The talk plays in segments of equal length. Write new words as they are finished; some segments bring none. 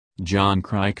John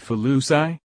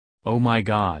Kricfalusi? Oh my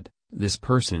god, this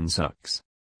person sucks.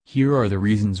 Here are the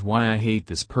reasons why I hate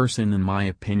this person in my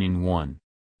opinion. 1.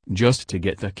 Just to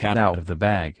get the cat out of the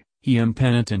bag, he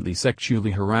impenitently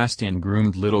sexually harassed and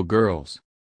groomed little girls.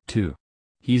 2.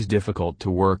 He's difficult to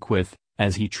work with,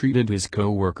 as he treated his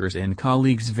co-workers and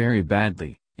colleagues very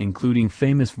badly, including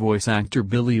famous voice actor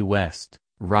Billy West,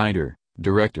 writer,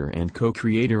 director and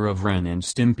co-creator of Ren and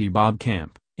Stimpy Bob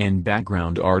Camp, and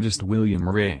background artist William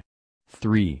Ray.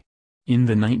 3. In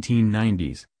the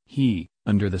 1990s, he,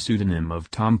 under the pseudonym of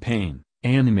Tom Payne,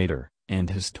 animator, and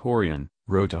historian,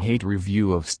 wrote a hate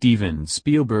review of Steven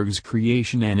Spielberg's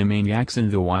creation Animaniacs in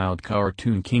the Wild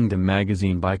Cartoon Kingdom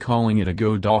magazine by calling it a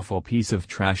god-awful piece of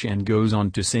trash, and goes on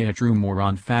to say a true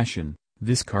moron fashion,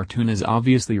 this cartoon is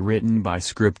obviously written by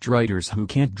scriptwriters who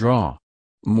can't draw.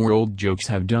 More old jokes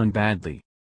have done badly.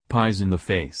 Pies in the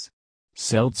face.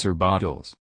 Seltzer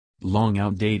bottles. Long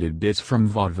outdated bits from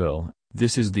vaudeville.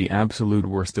 This is the absolute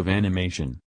worst of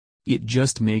animation. It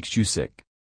just makes you sick.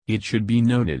 It should be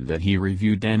noted that he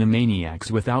reviewed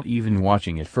Animaniacs without even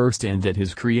watching it first, and that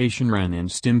his creation Ren and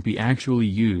Stimpy actually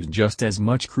used just as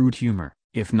much crude humor,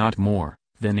 if not more,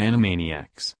 than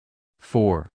Animaniacs.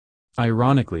 4.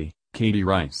 Ironically, Katie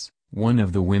Rice, one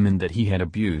of the women that he had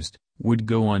abused, would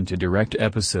go on to direct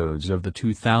episodes of the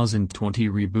 2020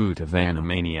 reboot of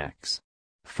Animaniacs.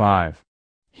 5.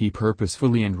 He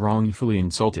purposefully and wrongfully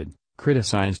insulted,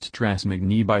 criticized Trace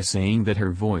McNee by saying that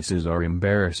her voices are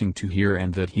embarrassing to hear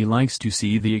and that he likes to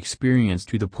see the experience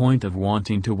to the point of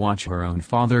wanting to watch her own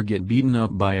father get beaten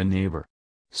up by a neighbor.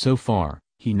 So far,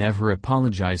 he never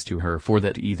apologized to her for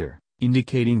that either,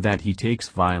 indicating that he takes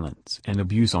violence and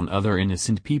abuse on other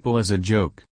innocent people as a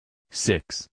joke.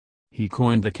 6. He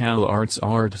coined the CalArts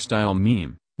art style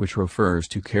meme, which refers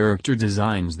to character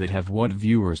designs that have what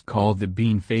viewers call the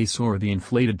bean face or the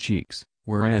inflated cheeks,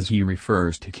 whereas he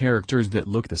refers to characters that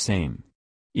look the same.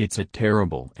 It's a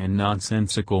terrible and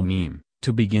nonsensical meme,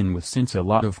 to begin with, since a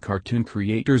lot of cartoon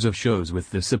creators of shows with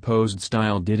the supposed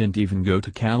style didn't even go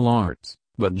to CalArts,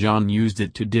 but John used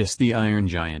it to diss the Iron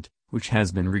Giant, which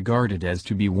has been regarded as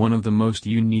to be one of the most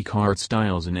unique art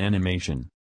styles in animation.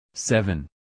 7.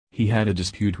 He had a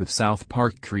dispute with South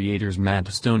Park creators Matt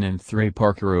Stone and Trey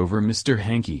Parker over Mr.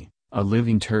 Hanky, a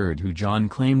living turd who John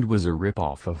claimed was a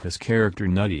ripoff of his character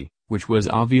Nutty, which was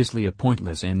obviously a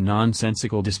pointless and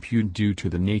nonsensical dispute due to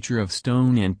the nature of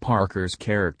Stone and Parker's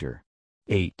character.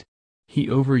 8. He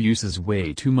overuses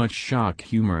way too much shock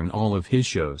humor in all of his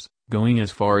shows, going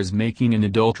as far as making an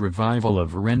adult revival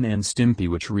of Ren and Stimpy,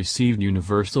 which received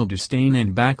universal disdain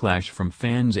and backlash from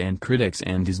fans and critics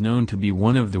and is known to be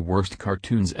one of the worst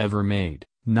cartoons ever made.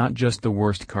 Not just the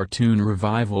worst cartoon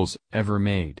revivals ever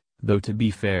made, though to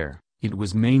be fair, it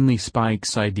was mainly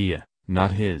Spike's idea,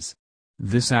 not his.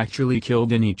 This actually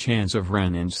killed any chance of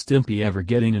Ren and Stimpy ever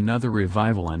getting another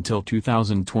revival until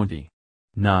 2020.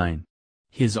 9.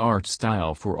 His art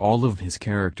style for all of his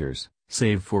characters,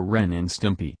 save for Ren and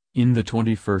Stimpy, in the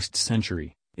 21st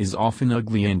century, is often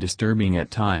ugly and disturbing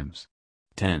at times.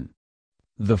 10.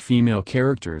 The female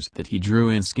characters that he drew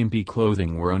in skimpy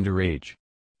clothing were underage.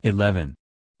 11.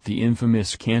 The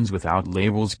infamous Cans Without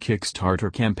Labels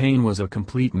Kickstarter campaign was a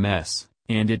complete mess,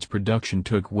 and its production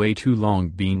took way too long,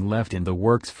 being left in the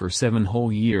works for 7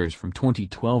 whole years from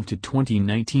 2012 to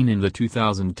 2019 in the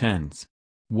 2010s.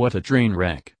 What a train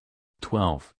wreck.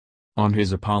 12. On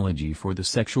his apology for the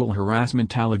sexual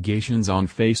harassment allegations on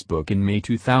Facebook in May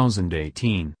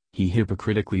 2018, he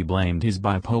hypocritically blamed his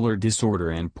bipolar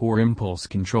disorder and poor impulse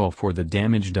control for the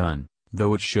damage done,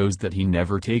 though it shows that he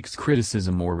never takes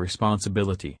criticism or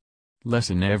responsibility.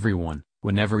 Lesson everyone,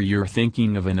 whenever you're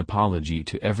thinking of an apology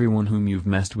to everyone whom you've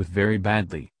messed with very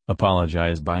badly,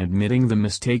 apologize by admitting the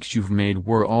mistakes you've made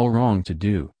were all wrong to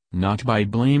do, not by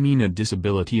blaming a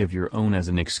disability of your own as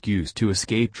an excuse to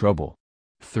escape trouble.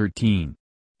 13.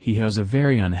 He has a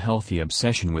very unhealthy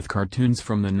obsession with cartoons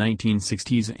from the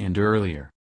 1960s and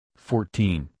earlier.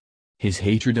 14. His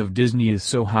hatred of Disney is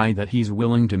so high that he's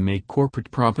willing to make corporate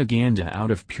propaganda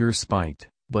out of pure spite,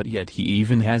 but yet he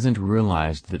even hasn't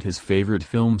realized that his favorite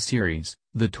film series,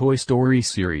 the Toy Story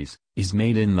series, is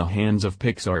made in the hands of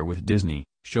Pixar with Disney,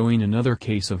 showing another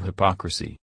case of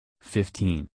hypocrisy.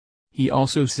 15. He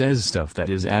also says stuff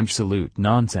that is absolute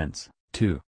nonsense,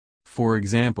 too. For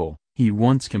example, he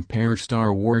once compared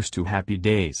Star Wars to Happy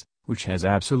Days, which has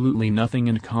absolutely nothing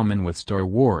in common with Star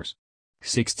Wars.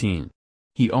 16.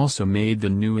 He also made the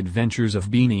New Adventures of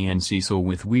Beanie and Cecil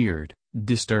with weird,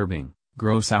 disturbing,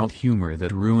 gross-out humor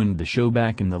that ruined the show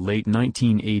back in the late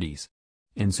 1980s.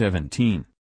 And 17.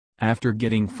 After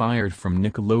getting fired from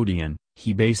Nickelodeon,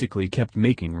 he basically kept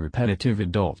making repetitive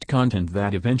adult content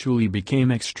that eventually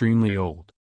became extremely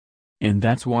old. And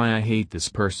that's why I hate this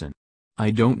person.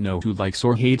 I don't know who likes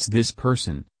or hates this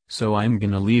person, so I'm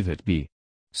gonna leave it be.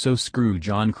 So screw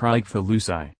John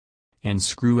Kricfalusi. And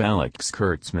screw Alex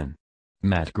Kurtzman.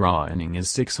 Matt Groening is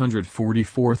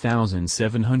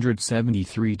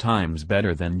 644,773 times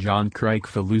better than John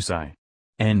Kricfalusi.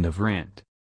 End of rant.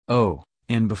 Oh,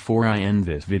 and before I end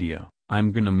this video,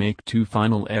 I'm gonna make 2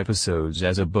 final episodes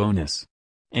as a bonus.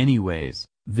 Anyways,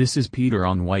 this is Peter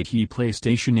on White, he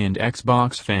PlayStation and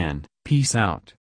Xbox fan, peace out.